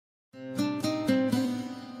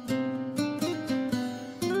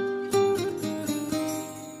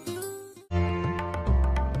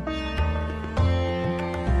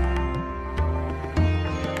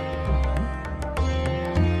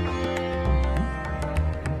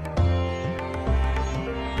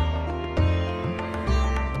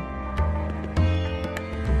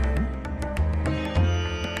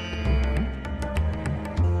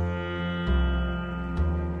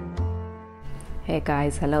Hey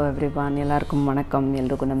guys, hello everyone. எல்லாருக்கும் வணக்கம்,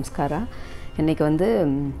 எல்லாருக்கும் நமஸ்கார. இன்னைக்கு வந்து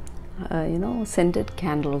scented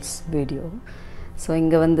candles video. ஸோ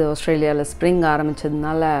இங்கே வந்து ஆஸ்திரேலியாவில் ஸ்ப்ரிங்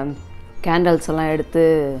ஆரம்பித்ததுனால கேண்டல்ஸ் எல்லாம் எடுத்து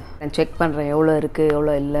செக் பண்ணுறேன் எவ்வளோ இருக்குது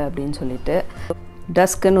எவ்வளோ இல்லை அப்படின்னு சொல்லிட்டு.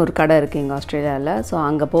 டஸ்க்குன்னு ஒரு கடை இருக்குது இங்கே ஆஸ்திரேலியாவில். ஸோ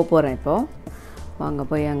அங்கே போகிறேன் இப்போது. அங்கே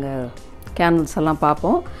போய் அங்கே கேண்டில்ஸ் எல்லாம்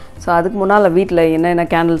பார்ப்போம். ஸோ அதுக்கு முன்னால் வீட்டில் என்னென்ன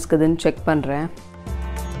கேண்டில்ஸ் இருக்குதுன்னு செக் பண்ணுறேன்.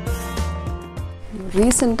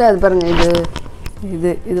 ரீசெண்டாக அது பாருங்கள்,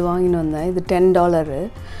 இது வாங்கின்னு வந்தேன். இது $10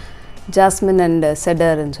 ஜாஸ்மின் அண்ட்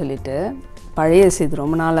செடர்ன்னு சொல்லிட்டு பழைய இது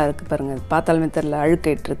ரொம்ப நாளாக இருக்குது பாருங்கள். பார்த்தாலுமே தெரியல,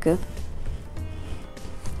 அழுக்கிட்டுருக்கு.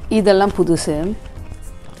 இதெல்லாம் புதுசு.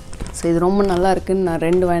 ஸோ இது ரொம்ப நல்லா இருக்குதுன்னு நான்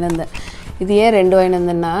 2 வாங்கிட்டு வந்தேன். இது ஏன் 2 வாங்கிட்டு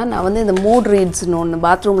வந்தேன்னா, நான் வந்து இந்த மூட் ரீட்ஸ்னு ஒன்று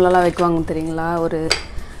பாத்ரூம்லலாம் வைக்குவாங்க தெரியுங்களா, ஒரு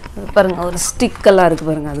பாருங்கள் ஒரு ஸ்டிக்கெல்லாம்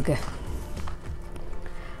இருக்குது பாருங்கள். அதுக்கு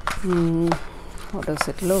வாட் இஸ்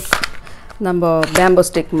இட் லுக், நம்ம பேம்போ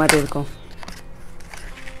ஸ்டிக் மாதிரி இருக்கும்,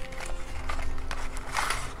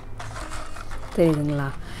 தெரியுதுங்களா?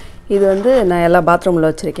 இது வந்து நான் எல்லா பாத்ரூமில்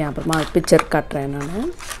வச்சுருக்கேன். அப்புறமா பிக்சர் காட்டுறேன்.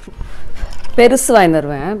 நான் பெருசு வாங்கி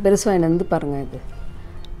வருவேன். பெருசு வாங்கி வந்து பாருங்கள், இது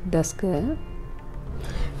டஸ்க்கு.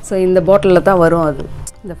 ஸோ இந்த பாட்டிலில் தான் வரும். அது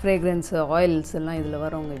இந்த ஃப்ரேக்ரன்ஸு ஆயில்ஸ் எல்லாம் இதில்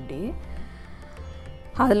வரவங்க இப்படி.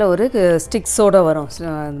 அதில் ஒரு ஸ்டிக்ஸோடு வரும்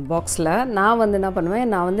பாக்ஸில். நான் வந்து என்ன பண்ணுவேன்,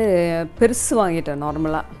 நான் வந்து பெருசு வாங்கிட்டேன்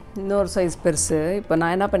நார்மலாக, இன்னொரு சைஸ் பெருசு. இப்போ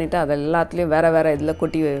நான் என்ன பண்ணிவிட்டேன், அதை எல்லாத்துலேயும் வேறு இதில்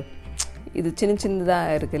கொட்டி, இது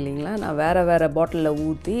சின்னதாக இருக்குது இல்லைங்களா, நான் வேறு பாட்டிலில்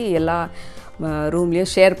ஊற்றி எல்லா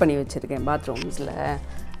ரூம்லேயும் ஷேர் பண்ணி வச்சுருக்கேன். பாத்ரூம்ஸில்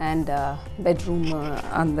அண்ட் பெட்ரூம்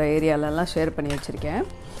அந்த ஏரியாலெல்லாம் ஷேர் பண்ணி வச்சுருக்கேன்.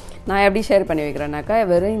 நான் எப்படி ஷேர் பண்ணி வைக்கிறேன்னாக்கா,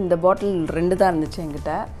 வெறும் இந்த பாட்டில் 2 தான் இருந்துச்சு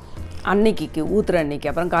என்கிட்ட அன்னைக்கு ஊற்றுற அன்னைக்கு.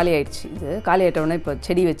 அப்புறம் காலி ஆகிடுச்சு. இது காலி ஆகிட்டோடனே இப்போ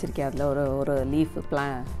செடி வச்சுருக்கேன். அதில் ஒரு லீஃப்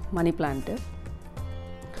மணி பிளான்ட்டு.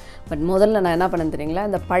 பட் முதல்ல நான் என்ன பண்ணேன் தெரியுங்களா,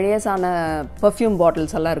 இந்த பழையசான பர்ஃப்யூம்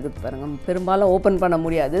பாட்டில்ஸ் எல்லாம் இருக்குது பாருங்கள். பெரும்பாலும் ஓப்பன் பண்ண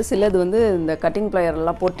முடியாது. சிலது வந்து இந்த கட்டிங்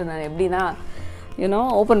ப்ளையரெல்லாம் போட்டு நான் எப்படின்னா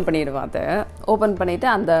ஓப்பன் பண்ணிடுவேன். அதை ஓப்பன் பண்ணிவிட்டு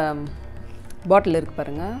அந்த பாட்டில் இருக்குது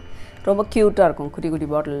பாருங்கள், ரொம்ப க்யூட்டாக இருக்கும், குட்டி குட்டி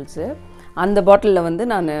பாட்டில்ஸு. அந்த பாட்டிலில் வந்து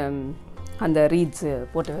நான் அந்த ரீட்ஸு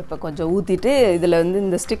போட்டு வைப்பேன். கொஞ்சம் ஊற்றிட்டு இதில் வந்து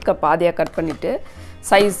இந்த ஸ்டிக்கை பாதியாக கட் பண்ணிவிட்டு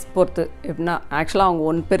சைஸ் பொறுத்து எப்படின்னா, ஆக்சுவலாக அவங்க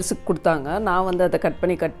 1 பெருசுக்கு கொடுத்தாங்க. நான் வந்து அதை கட்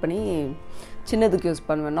பண்ணி சின்னதுக்கு யூஸ்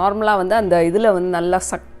பண்ணுவேன். நார்மலாக வந்து அந்த இதில் வந்து நல்லா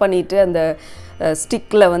சக் பண்ணிவிட்டு அந்த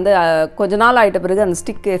ஸ்டிக்கில் வந்து கொஞ்ச நாள் ஆகிட்ட பிறகு அந்த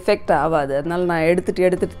ஸ்டிக் எஃபெக்ட் ஆகாது. அதனால நான்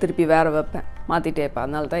எடுத்துகிட்டு திருப்பி வேறு வைப்பேன், மாற்றிட்டே இருப்பேன்.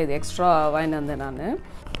 அதனால தான் இது எக்ஸ்ட்ரா வாங்கிட்டு வந்தேன் நான்.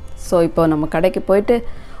 ஸோ இப்போ நம்ம கடைக்கு போயிட்டு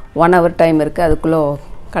 1 hour டைம் இருக்குது. அதுக்குள்ளே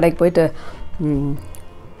கடைக்கு போயிட்டு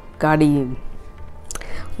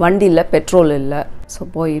வண்டியில் பெட்ரோல் இல்லை. ஸோ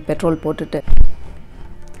போய் பெட்ரோல் போட்டுட்டு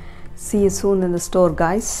see you soon in the store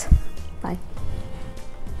guys. Bye.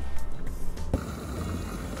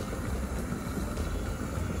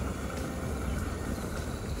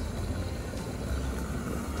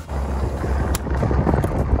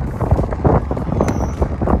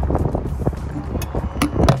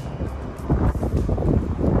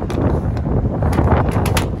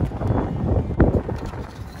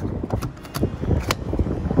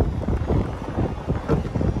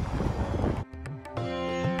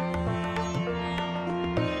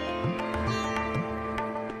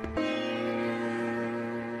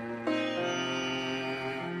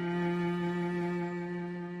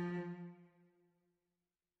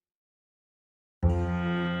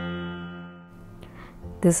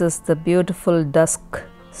 This is the beautiful Dusk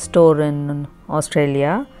store in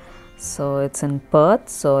Australia. So it's in Perth.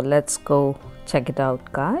 So let's go check it out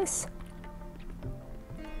guys.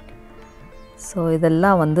 So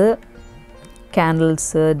இதெல்லாம் வந்து candles,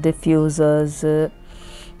 diffusers,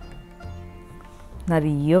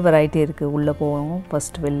 நிறைய variety இருக்குது. உள்ளே போவோம்,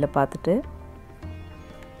 first வெளில பார்த்துட்டு.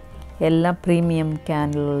 எல்லாம் premium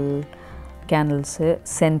candles,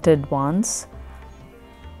 scented ones.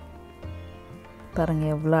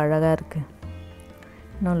 பாருங்கள் எவ்வளோ அழகாக இருக்குது.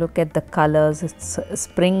 இன்னும் look at the colours.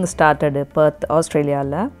 Spring started birth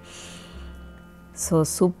ஆஸ்திரேலியாவில். ஸோ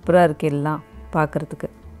சூப்பராக இருக்குது எல்லாம் பார்க்குறதுக்கு.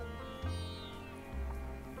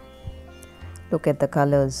 Look at the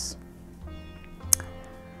colours,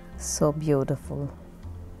 so beautiful.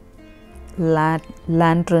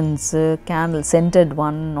 லேண்ட்ரன்ஸு, candle, scented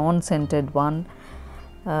one, நான் சென்டட் ஒன்,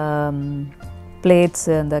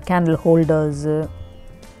 பிளேட்ஸு, அந்த கேண்டில் ஹோல்டர்ஸு,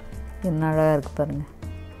 என்ன அழகாக இருக்குது பாருங்கள்.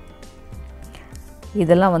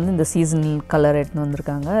 இதெல்லாம் வந்து இந்த சீசன் கலர் எடுத்துன்னு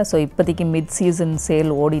வந்திருக்காங்க. ஸோ இப்போதைக்கு மிட் சீசன்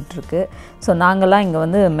சேல் ஓடிட்டுருக்கு. ஸோ நாங்கள்லாம் இங்கே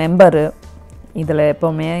வந்து மெம்பரு இதில்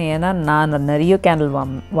எப்போவுமே, ஏன்னா நான் நிறைய கேண்டில்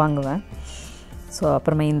வாங்குவேன். ஸோ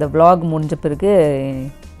அப்புறமா இந்த vlog முடிஞ்ச பிறகு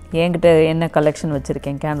என்கிட்ட என்ன கலெக்ஷன்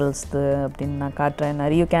வச்சுருக்கேன் கேண்டில்ஸு அப்படின்னு நான் காட்டுறேன்.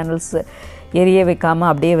 நிறைய கேண்டில்ஸ் எரிய வைக்காமல்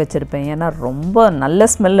அப்படியே வச்சுருப்பேன். ஏன்னா ரொம்ப நல்ல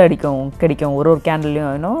ஸ்மெல் கிடைக்கும் ஒரு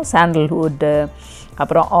கேண்டில்லையும். சாண்டல்வுட்டு,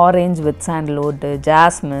 அப்புறம் orange with sandalwood,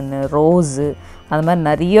 jasmine, rose, அது மாதிரி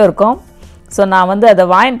நிறைய இருக்கும். ஸோ நான் வந்து அதை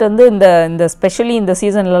வாங்கிட்டு வந்து இந்த ஸ்பெஷலி இந்த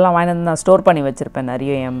சீசன்லலாம் வாங்கிட்டு வந்து நான் ஸ்டோர் பண்ணி வச்சுருப்பேன்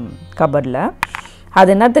நிறைய என் கபர்டில். அது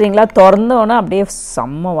என்ன தெரியுங்களா, திறந்தோன்னா அப்படியே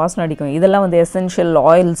செம்ம வாசனை அடிக்கும். இதெல்லாம் வந்து எசென்ஷியல்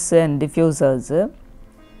ஆயில்ஸு அண்ட் டிஃப்யூசர்ஸு.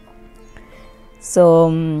 ஸோ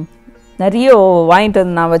நிறைய வாங்கிட்டு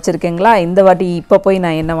வந்து நான் வச்சுருக்கேங்களா. இந்த வாட்டி இப்போ போய்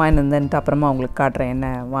நான் என்ன வாங்கிட்டு வந்தேன்ட்டு அப்புறமா உங்களுக்கு காட்டுறேன் என்ன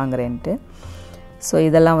வாங்குறேன்ட்டு. ஸோ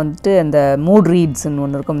இதெல்லாம் வந்துட்டு அந்த மூட் ரீட்ஸ்ன்னு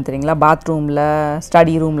ஒன்று இருக்கும் தெரியுங்களா, பாத்ரூமில்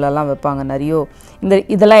ஸ்டடி ரூம்லலாம் வைப்பாங்க நிறைய.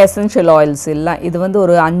 இதெல்லாம் எசென்ஷியல் ஆயில்ஸ் இல்லை. இது வந்து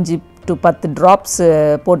ஒரு 5 to 10 ட்ராப்ஸ்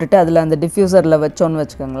போட்டுட்டு அதில் அந்த டிஃப்யூசரில் வச்சோன்னு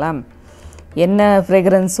வச்சுக்கோங்களேன், என்ன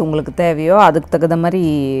ஃப்ரேக்ரன்ஸ் உங்களுக்கு தேவையோ அதுக்கு தகுந்த மாதிரி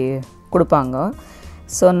கொடுப்பாங்க.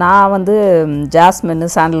 ஸோ நான் வந்து ஜாஸ்மின்,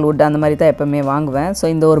 சாண்டல்வுட் அந்த மாதிரி தான் எப்போவுமே வாங்குவேன். ஸோ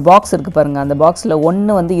இந்த ஒரு பாக்ஸ் இருக்குது பாருங்கள், அந்த பாக்ஸில்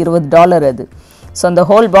ஒன்று வந்து $20 அது. ஸோ அந்த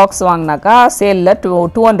ஹோல் பாக்ஸ் வாங்கினாக்கா சேலில்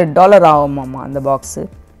 $200 ஆகுமாம்மா அந்த பாக்ஸு.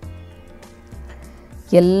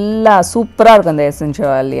 எல்லாம் சூப்பராக இருக்கும் அந்த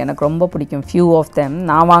எசென்ஷியல் ஆயில். எனக்கு ரொம்ப பிடிக்கும் ஃபியூ ஆஃப் தெம்.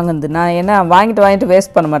 நான் வாங்கினது நான் என்ன வாங்கிட்டு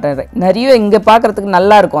வேஸ்ட் பண்ண மாட்டேன். நிறைய இங்கே பார்க்குறதுக்கு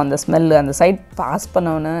நல்லாயிருக்கும் அந்த ஸ்மெல்லு. அந்த சைட் பாஸ்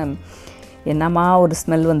பண்ணோன்னு என்னம்மா ஒரு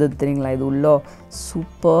ஸ்மெல் வந்தது தெரியுங்களா, இது உள்ளோ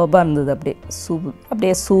சூப்பராக இருந்தது.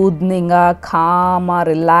 அப்படியே சூத்னிங்காக, காமாக,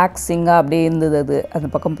 ரிலாக்ஸிங்காக அப்படியே இருந்தது அது அந்த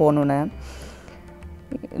பக்கம் போகணுன்னு.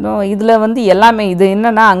 இன்னும் இதில் வந்து எல்லாமே இது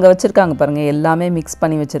என்னென்னா அங்கே வச்சுருக்காங்க பாருங்கள், எல்லாமே மிக்ஸ்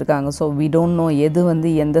பண்ணி வச்சுருக்காங்க. ஸோ வி டோன்ட் நோ எது வந்து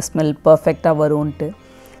எந்த ஸ்மெல் பர்ஃபெக்டாக வரும்ன்ட்டு.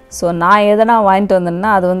 ஸோ நான் எதனா வாங்கிட்டு வந்தேன்னா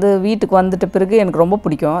அது வந்து வீட்டுக்கு வந்துட்ட பிறகு எனக்கு ரொம்ப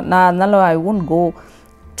பிடிக்கும். நான் அதனால ஐ ஒன்ட் கோ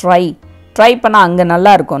ட்ரை பண்ணால் அங்கே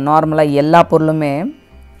நல்லாயிருக்கும் நார்மலாக எல்லா பொருளுமே.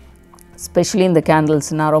 ஸ்பெஷலி இந்த கேண்டில்ஸ்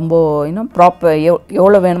நான் ரொம்ப இன்னும் ப்ராப்பர்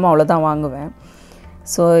எவ்வளோ வேணுமோ அவ்வளோதான் வாங்குவேன்.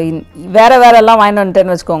 ஸோ வேறெல்லாம் வாங்கிட்டு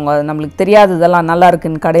வந்துட்டேன்னு வச்சுக்கோங்க, அது நம்மளுக்கு தெரியாததெல்லாம் நல்லா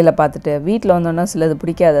இருக்குன்னு கடையில் பார்த்துட்டு வீட்டில் வந்தோன்னா சிலது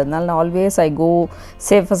பிடிக்காது. அதனால நான் always I go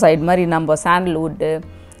safer side மாதிரி நம்ம சாண்டல்வுட்டு,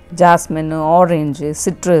 ஜாஸ்மின், ஆரேஞ்சு,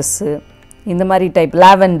 சிட்ரஸ்ஸு, இந்த மாதிரி டைப்,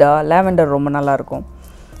 லாவெண்டர் ரொம்ப நல்லாயிருக்கும்.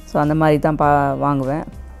 ஸோ அந்த மாதிரி தான் வாங்குவேன்.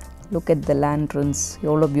 லுக் அட் த லேண்ட்ரன்ஸ்,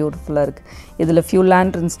 எவ்வளோ பியூட்டிஃபுல்லாக இருக்குது. இதில் ஃபியூ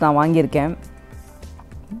லேண்ட்ரன்ஸ் நான் வாங்கியிருக்கேன்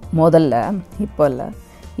முதல்ல, இப்போ இல்லை.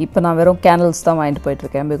 இப்போ நான் வெறும் கேண்டில்ஸ் தான் வாங்கிட்டு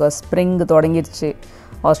போயிட்டுருக்கேன். பிகாஸ் ஸ்ப்ரிங் தொடங்கிடுச்சு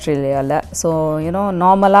ஆஸ்திரேலியாவில். ஸோ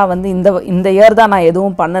நார்மலாக வந்து இந்த இயர் தான் நான்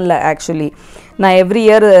எதுவும் பண்ணலை. ஆக்சுவலி நான் எவ்ரி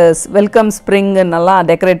இயர் வெல்கம் ஸ்ப்ரிங்குன்னெல்லாம்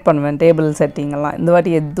டெக்கரேட் பண்ணுவேன், டேபிள் செட்டிங்கெல்லாம். இந்த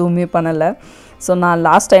வாட்டி எதுவுமே பண்ணலை. ஸோ நான்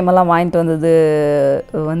லாஸ்ட் டைமெல்லாம் வாங்கிட்டு வந்தது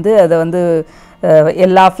வந்து அதை வந்து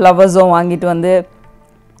எல்லா ஃப்ளவர்ஸும் வாங்கிட்டு வந்து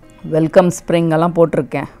வெல்கம் ஸ்ப்ரிங்கெல்லாம்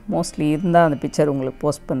போட்டிருக்கேன். மோஸ்ட்லி இருந்தால் அந்த பிக்சர் உங்களுக்கு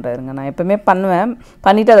போஸ்ட் பண்ணுறாருங்க. நான் எப்போவுமே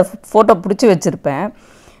பண்ணிவிட்டு அதை ஃபோட்டோ பிடிச்சி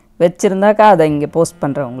வச்சுருந்தாக்கா அதை இங்கே போஸ்ட்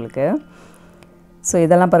பண்ணுறேன் உங்களுக்கு. ஸோ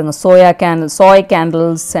இதெல்லாம் பாருங்கள், சாய்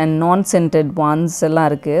கேண்டில்ஸ் அண்ட் நான் சென்டட் ஒன்ஸ் எல்லாம்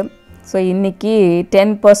இருக்குது. ஸோ இன்றைக்கி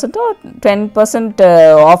 10%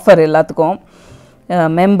 ஆஃபர் எல்லாத்துக்கும்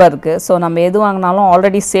மெம்பருக்கு. ஸோ நம்ம எது வாங்கினாலும்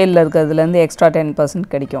ஆல்ரெடி சேலில் இருக்கிறதுலேருந்து எக்ஸ்ட்ரா 10%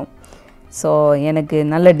 கிடைக்கும். ஸோ எனக்கு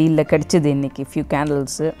நல்ல டீலில் கிடச்சிது இன்றைக்கி ஃபியூ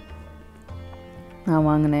கேண்டில்ஸு நான்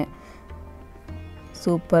வாங்கினேன்.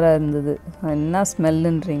 சூப்பராக இருந்தது. என்ன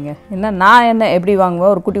ஸ்மெல்லுன்றீங்க, நான் எப்படி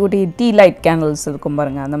வாங்குவேன், ஒரு குட்டி டீ லைட் கேண்டில்ஸ் இருக்கும்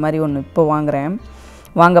பாருங்கள், அந்த மாதிரி ஒன்று இப்போ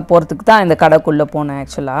வாங்க போகிறதுக்கு தான் இந்த கடைக்குள்ளே போனேன்.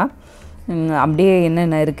 ஆக்சுவலாக அப்படியே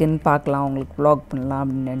என்னென்ன இருக்குதுன்னு பார்க்கலாம், உங்களுக்கு வ்ளாக் பண்ணலாம்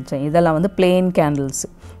அப்படின்னு நினச்சேன். இதெல்லாம் வந்து பிளெயின் கேண்டில்ஸ்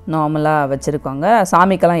நார்மலாக வச்சுருக்காங்க,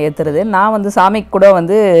 சாமிக்கெல்லாம் ஏற்றுறது. நான் வந்து சாமிக்கு கூட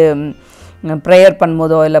வந்து ப்ரேயர்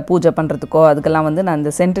பண்ணும்போதோ இல்லை பூஜை பண்ணுறதுக்கோ அதுக்கெல்லாம் வந்து நான்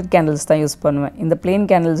இந்த சென்டட் கேண்டில்ஸ் தான் யூஸ் பண்ணுவேன். இந்த பிளெயின்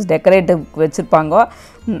கேண்டில்ஸ் டெக்கரேட்டிவ் வச்சுருப்பாங்க,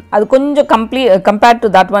 அது கொஞ்சம் compared to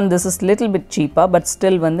that one this is little bit சீப்பாக. பட்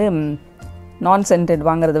ஸ்டில் வந்து நான் சென்டட்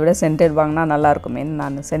வாங்குறத விட சென்டட் வாங்கினா நல்லாயிருக்குமேன்னு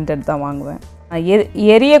நான் சென்டட் தான் வாங்குவேன்.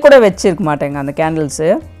 எரிய கூட வச்சுருக்க மாட்டேங்க அந்த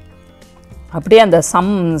கேண்டில்ஸு. அப்படியே அந்த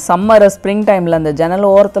சம்மர் ஸ்ப்ரிங் டைமில் அந்த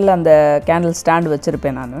ஜன்னல் ஓரத்தில் அந்த கேண்டில் ஸ்டாண்டு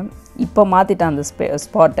வச்சுருப்பேன் நான். இப்போ மாற்றிட்டேன் அந்த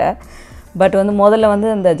ஸ்பாட்டை. பட் வந்து முதல்ல வந்து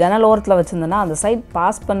அந்த ஜன்னல் ஓரத்தில் வச்சுருந்தேன்னா அந்த சைட்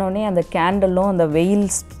பாஸ் பண்ணோடனே அந்த கேண்டலும் அந்த வெயில்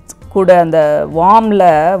கூட அந்த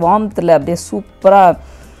வார்ம்த்தில் அப்படியே சூப்பராக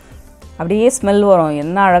அப்படியே ஸ்மெல் வரும்.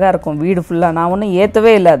 என்ன அழகாக இருக்கும் வீடு ஃபுல்லாக. நான் ஒன்றும்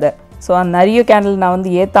ஏற்றவே இல்லை அதை. ஸோ நிறைய கேண்டில் நான்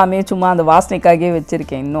வந்து ஏற்றாமே சும்மா அந்த வாசனைக்காகவே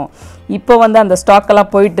வச்சுருக்கேன். இப்போ வந்து அந்த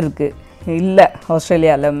ஸ்டாக்கெல்லாம் போயிட்டுருக்கு இல்லை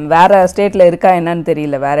ஆஸ்திரேலியாவில். வேறு ஸ்டேட்டில் இருக்கா என்னன்னு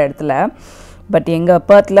தெரியல, வேறு இடத்துல. பட் எங்கள்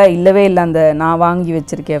பர்த்தில் இல்லவே இல்லை. அந்த நான் வாங்கி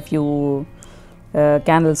வச்சுருக்கேன் ஃபியூ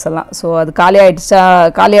கேண்டில்ஸ் எல்லாம். ஸோ அது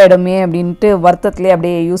காலியாகிடுமே அப்படின்ட்டு வருத்தத்துலேயே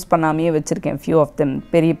அப்படியே யூஸ் பண்ணாமையே வச்சுருக்கேன் ஃபியூ ஆஃப் தெம்.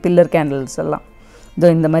 பெரிய பில்லர் கேண்டில்ஸ் எல்லாம் இதோ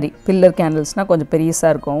இந்த மாதிரி பில்லர் கேண்டில்ஸ்னால் கொஞ்சம்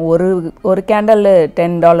பெருசாக இருக்கும். ஒரு கேண்டில்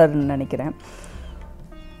 $10 நினைக்கிறேன்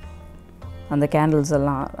அந்த கேண்டில்ஸ்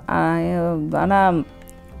எல்லாம். ஆனால்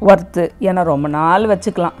ஒர்த்து, ஏன்னா ரொம்ப நாள்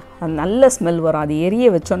வச்சுக்கலாம், அது நல்ல ஸ்மெல் வரும். அது எரிய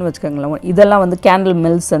வச்சோன்னு வச்சுக்கோங்களேன். இதெல்லாம் வந்து கேண்டில்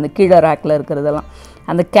மில்ஸ் அந்த கீழே ரேக்கில் இருக்கிறதெல்லாம்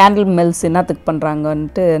அந்த கேண்டில் மெல்ஸ் என்னத்துக்கு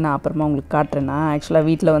பண்ணுறாங்கன்ட்டு நான் அப்புறமா உங்களுக்கு காட்டுறேன்னா. ஆக்சுவலாக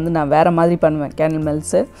வீட்டில் வந்து நான் வேறு மாதிரி பண்ணுவேன் கேண்டில்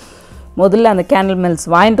மெல்ஸு. முதல்ல அந்த கேண்டில் மெல்ஸ்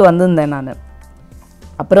வாங்கிட்டு வந்திருந்தேன் நான்.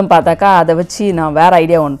 அப்புறம் பார்த்தாக்கா அதை வச்சு நான் வேறு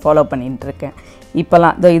ஐடியா ஒன்று ஃபாலோ பண்ணிகிட்ருக்கேன்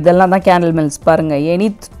இப்போலாம். இதெல்லாம் தான் கேண்டில் மெல்ஸ் பாருங்கள். Any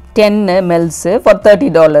 10 மெல்ஸு for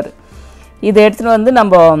 $30. இதை எடுத்துகிட்டு வந்து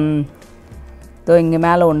நம்ம இங்கே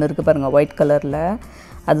மேலே ஒன்று இருக்குது பாருங்கள் ஒயிட் கலரில்,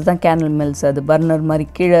 அதுதான் கேண்டில் மெல்ஸ். அது பர்னர் மாதிரி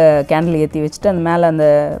கீழே கேண்டில் ஏற்றி வச்சுட்டு அந்த மேலே அந்த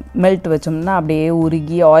மெல்ட் வச்சோம்னா அப்படியே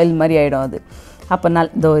உருகி ஆயில் மாதிரி ஆகிடும் அது.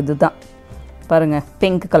 அப்போ இதுதான் பாருங்கள்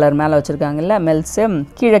பிங்க் கலர் மேலே வச்சுருக்காங்கல்ல மெல்ஸு.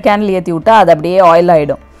 கீழே கேண்டில் ஏற்றி விட்டால் அது அப்படியே ஆயில்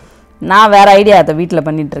ஆகிடும். நான் வேறு ஐடியா அதை வீட்டில்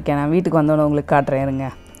பண்ணிகிட்ருக்கேன். நான் வீட்டுக்கு வந்தோன்னே உங்களுக்கு காட்டுறேன் இருங்க.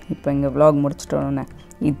 இப்போ இங்கே vlog முடிச்சிட்டோன்னே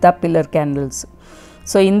இதுதான் பில்லர் கேண்டில்ஸ்.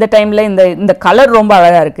 ஸோ இந்த டைமில் இந்த கலர் ரொம்ப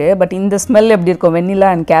அழகாக இருக்குது. பட் இந்த ஸ்மெல் எப்படி இருக்கும், வெண்ணிலா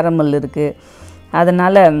அண்ட் கேரமல் இருக்குது.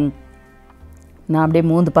 அதனால் நான் அப்படியே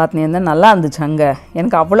மூந்து பார்த்துனே இருந்தேன். நல்லா இருந்துச்சு அங்கே.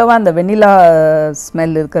 எனக்கு அவ்வளோவா அந்த வெண்ணிலா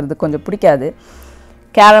ஸ்மெல் இருக்கிறது கொஞ்சம் பிடிக்காது.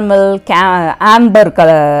 கேரமல்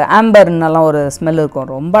ஆம்பர்னெல்லாம் ஒரு ஸ்மெல்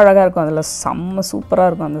இருக்கும், ரொம்ப அழகாக இருக்கும். அதில் செம்ம சூப்பராக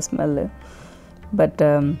இருக்கும் அந்த ஸ்மெல்லு. பட்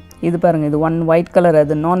இது பாருங்கள், இது ஒன் ஒயிட் கலர்,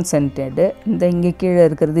 அது நான் சென்டடு. இந்த இங்கே கீழே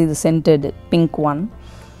இருக்கிறது இது சென்டடு pink one.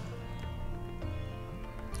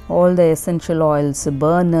 All the essential oils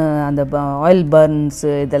பர்னு, அந்த ஆயில் பர்ன்ஸு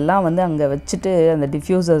இதெல்லாம் வந்து அங்கே வச்சுட்டு அந்த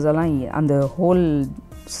டிஃப்யூசர்ஸ் எல்லாம் அந்த ஹோல்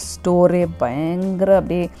ஸ்டோரே பயங்கர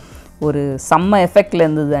அப்படியே ஒரு செம்ம எஃபெக்டில்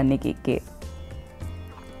இருந்தது அன்றைக்கி.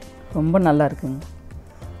 ரொம்ப நல்லா இருக்குங்க.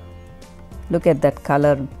 Look at that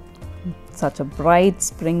colour, such a bright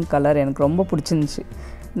spring colour. எனக்கு ரொம்ப பிடிச்சிருந்துச்சு.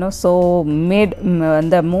 இன்னும் ஸோ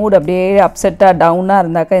அந்த மூட் அப்படியே அப்செட்டாக டவுனாக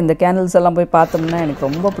இருந்தாக்கா இந்த கேண்டில்ஸ் எல்லாம் போய் பார்த்தோம்னா எனக்கு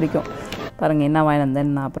ரொம்ப பிடிக்கும். பாருங்கள் என்ன வாங்கி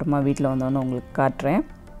வந்தேன்னு நான் அப்புறமா வீட்டில் வந்தோன்னு உங்களுக்கு காட்டுறேன்.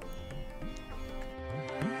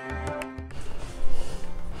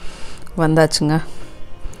 வந்தாச்சுங்க,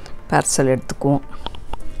 பார்சல் எடுத்துக்குவோம்.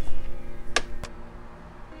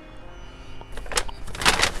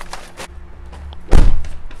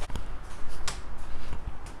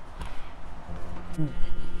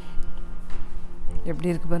 எப்படி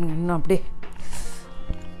இருக்கு பாருங்க. இன்னும் அப்படியே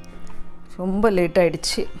ரொம்ப லேட்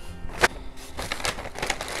ஆகிடுச்சு.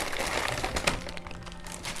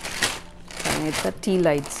 டீ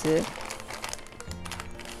லைட்ஸு,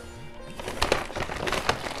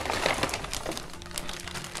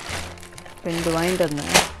 ரெண்டு வாங்கிட்டு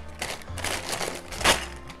வந்தேன்.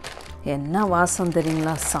 என்ன வாசம்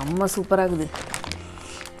தெரியுங்களா, செம்ம சூப்பராக இருக்குது.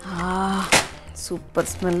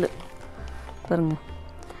 சூப்பர் ஸ்மெல்லு பாருங்க.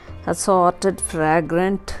 assorted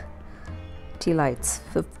fragrant tea lights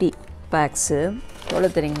 50 packs. எவ்வளோ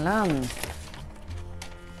தெரியுங்களா,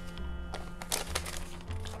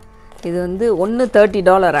 இது வந்து ஒன்று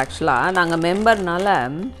 $30. ஆக்சுவலாக நாங்கள் மெம்பர்னால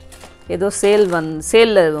ஏதோ சேலில்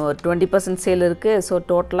 20% சேல் இருக்குது. ஸோ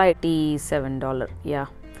டோட்டலாக $87. யா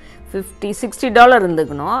 $60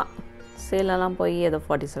 இருந்துக்கணும். சேலெல்லாம் போய் ஏதோ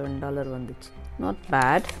 $47 வந்துச்சு. Not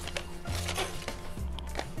bad.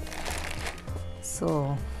 ஸோ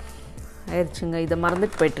ஆயிடுச்சுங்க. இதை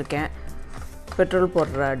மறந்துட்டு போயிட்டுருக்கேன். பெட்ரோல்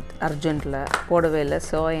போடுற அர்ஜென்ட்டில் போடவே இல்லை.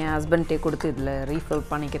 ஸோ என் ஹஸ்பண்ட்டே கொடுத்து இதில் ரீஃபில்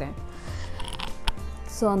பண்ணிக்கிறேன்.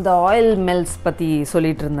 ஸோ அந்த ஆயில் மெல்ஸ் பற்றி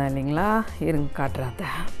சொல்லிகிட்டு இருந்தேன் இல்லைங்களா, இருங்க காட்டுறேன்.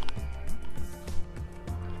 அதை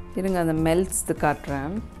இருங்க, அந்த மெல்ஸ்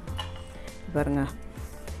காட்டுறேன் பாருங்க.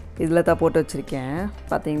 இதில் தான் போட்டு வச்சுருக்கேன்,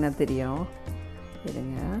 பார்த்தீங்கன்னா தெரியும்.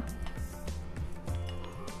 இருங்க,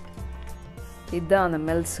 இதுதான் அந்த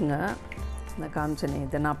மெல்ஸுங்க. நான் காமிச்சேனே,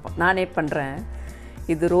 இதை நானே பண்ணுறேன்.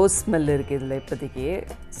 இது ரோஸ் ஸ்மெல் இருக்குது இதில் இப்போதைக்கு.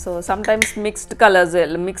 ஸோ சம்டைம்ஸ் மிக்ஸ்டு கலர்ஸ்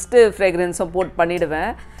இல்லை மிக்ஸ்டு ஃப்ரேக்ரன்ஸும் போட்டு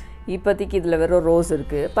பண்ணிவிடுவேன். இப்போதைக்கு இதில் வெறும் ரோஸ்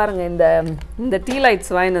இருக்குது பாருங்கள். இந்த டீ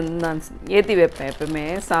லைட்ஸ் வாங்கி வந்து நான் ஏற்றி வைப்பேன் எப்போவுமே.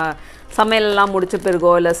 சமையலெல்லாம் முடித்த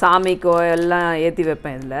பிறகோ இல்லை சாமிக்கோ எல்லாம் ஏற்றி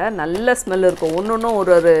வைப்பேன். இதில் நல்ல ஸ்மெல் இருக்கும். ஒன்று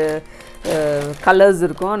ஒரு கலர்ஸ்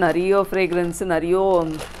இருக்கும், நிறைய ஃப்ரேக்ரன்ஸு, நிறைய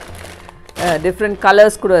டிஃப்ரெண்ட்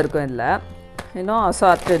கலர்ஸ் கூட இருக்கும் இதில். இன்னும்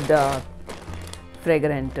அசார்ட்டட்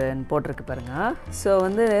ஃப்ரேக்ரண்ட்டுன்னு போட்டிருக்கு பாருங்கள். ஸோ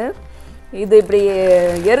வந்து இது இப்படி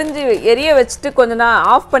எரிய வச்சுட்டு கொஞ்சம் நான்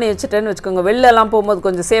ஆஃப் பண்ணி வச்சுட்டேன்னு வச்சுக்கோங்க. வெளிலலாம் போகும்போது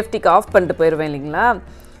கொஞ்சம் சேஃப்டிக்கு ஆஃப் பண்ணிட்டு போயிடுவேன் இல்லைங்களா.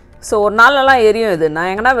 ஸோ ஒரு நாளெல்லாம் எரியும் இது. நான்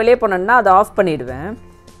எங்கன்னா வெளியே போனேன்னா அதை ஆஃப் பண்ணிவிடுவேன்.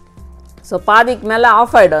 ஸோ பாதிக்கு மேலே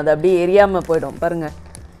ஆஃப் ஆகிடும், அது அப்படியே எரியாமல் போயிடும் பாருங்கள்.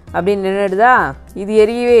 அப்படி நின்றுடுதா, இது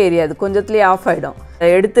எரியவே எரியாது, கொஞ்சத்துலேயே ஆஃப் ஆகிடும்.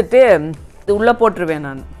 எடுத்துகிட்டு இது உள்ளே போட்டுருவேன்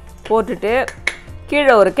நான். போட்டுட்டு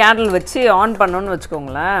கீழே ஒரு கேண்டில் வச்சு ஆன் பண்ணோன்னு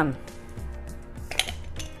வச்சுக்கோங்களேன்.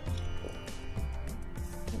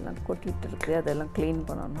 எல்லாம் கொட்டிகிட்டு இருக்குது, அதெல்லாம் க்ளீன்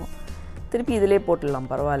பண்ணணும். திருப்பி இதிலே போட்டுடலாம்,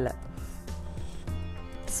 பரவாயில்ல.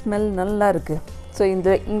 ஸ்மெல் நல்லா இருக்குது. ஸோ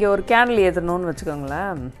இங்கே ஒரு கேண்டில் ஏற்றணும்னு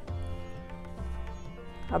வச்சுக்கோங்களேன்.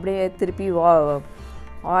 அப்படியே திருப்பி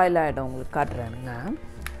ஆயில் ஆகிடும். உங்களுக்கு காட்டுறேனுங்க,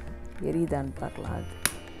 எரியுதான்னு பார்க்கலாம். அது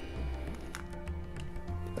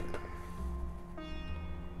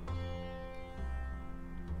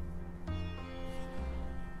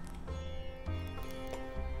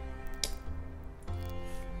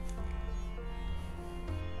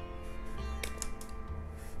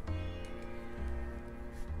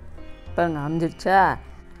பாருங்க அஞ்சிடுச்சா.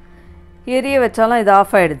 எரிய வச்சாலும் இது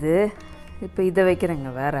ஆஃப் ஆகிடுது. இப்போ இதை வைக்கிறேங்க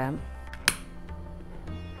வேறு.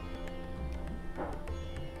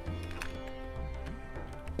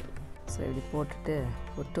 ஸோ இப்படி போட்டுட்டு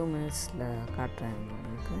ஒரு 2 மினிட்ஸில் காட்டுறேன்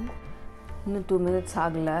உங்களுக்கு. இன்னும் 2 மினிட்ஸ்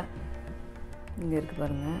ஆகலை. இங்கே இருக்குது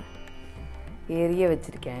பாருங்கள், எரிய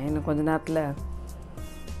வச்சுருக்கேன். இன்னும் கொஞ்ச நேரத்தில்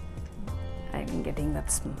I am getting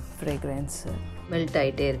that fragrance. Melt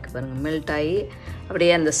ஆகிட்டே இருக்குது பாருங்கள். மெல்ட் ஆகி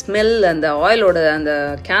அப்படியே அந்த ஸ்மெல், அந்த ஆயிலோட, அந்த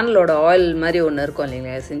கேனலோட ஆயில் மாதிரி ஒன்று இருக்கும்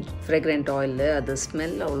இல்லைங்களா, ஃப்ரேக்ரண்ட் ஆயில், அது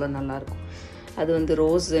ஸ்மெல் அவ்வளோ நல்லாயிருக்கும். அது வந்து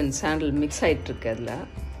ரோஸ் அண்ட் சாண்டில் மிக்ஸ் ஆகிட்டுருக்கு அதில்.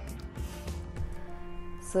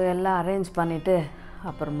 ஸோ எல்லாம் அரேஞ்ச் பண்ணிவிட்டு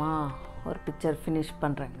அப்புறமா ஒரு பிக்சர் ஃபினிஷ்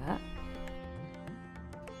பண்ணுறேங்க.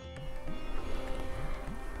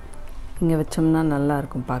 இங்கே வச்சோம்னா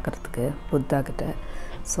நல்லாயிருக்கும் பார்க்குறதுக்கு புத்தாக்கிட்ட.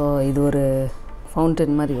 ஸோ இது ஒரு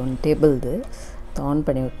ஃபவுண்டன் மாதிரி ஒன்று டேபிள். இது ஆன்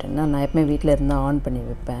பண்ணி விட்டேன்னா, நான் எப்பவுமே வீட்டில் இருந்தால் ஆன் பண்ணி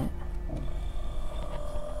வைப்பேன்.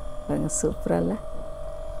 சூப்பராக இல்லை?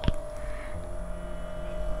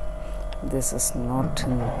 திஸ் இஸ் நாட்,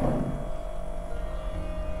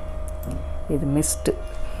 இது மிஸ்ட்டு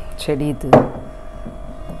செடி. இது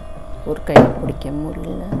ஒரு கையில் பிடிக்க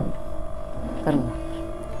முடியல பாருங்க.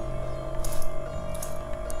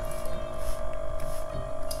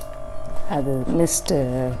 அது மிஸ்ட்டு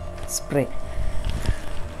ஸ்ப்ரே.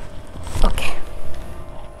 ஓகே,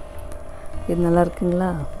 இது நல்லா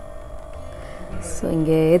இருக்குங்களா? ஸோ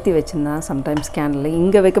இங்கே ஏற்றி வச்சுருந்தா சம்டைம்ஸ் கேண்டில்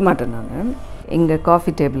இங்கே வைக்க மாட்டேன் நான், இங்கே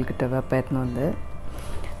காஃபி டேபிள் கிட்ட வைப்பேன் வந்து.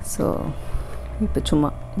 ஸோ இப்போ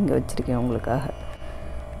சும்மா இங்கே வச்சுருக்கேன் உங்களுக்காக.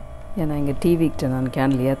 ஏன்னா இங்கே டிவிக்கிட்ட நான்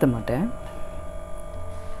கேண்டில் ஏற்ற மாட்டேன்.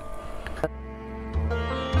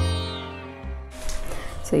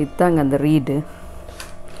 ஸோ இதுதாங்க அந்த ரீடு,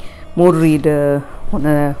 3 ரீடு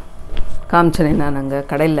ஒன்று காமிச்சேனே நான் அங்கே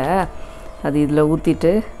கடையில். அது இதில்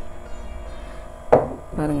ஊற்றிட்டு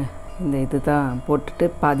பாருங்கள், இந்த இது தான் போட்டுட்டு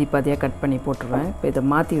பாதி பாதியாக கட் பண்ணி போட்டுருவேன். இப்போ இதை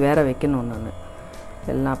மாற்றி வேறு வைக்கணும் நான்,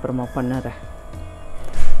 எல்லாம் அப்புறமா பண்ணுறேன்.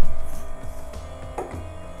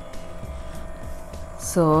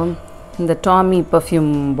 ஸோ இந்த டாமி பர்ஃப்யூம்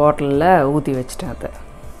பாட்டிலில் ஊற்றி வச்சிட்டேன். அதை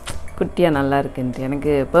குட்டியாக நல்லா இருக்குன்ட்டு.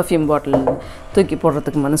 எனக்கு பர்ஃப்யூம் பாட்டில் தூக்கி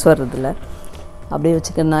போடுறதுக்கு மனசு வர்றதில்ல. அப்படியே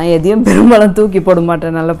வச்சுக்க. நான் எதையும் பெரும்பாலும் தூக்கி போட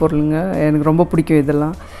மாட்டேன், நல்ல பொருளுங்க, எனக்கு ரொம்ப பிடிக்கும்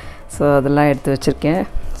இதெல்லாம். ஸோ அதெல்லாம் எடுத்து வச்சுருக்கேன்.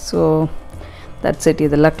 So that's it.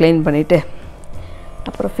 இதெல்லாம் க்ளீன் பண்ணிவிட்டு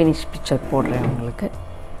அப்புறம் ஃபினிஷ் பிக்சர் போடுறேன் உங்களுக்கு.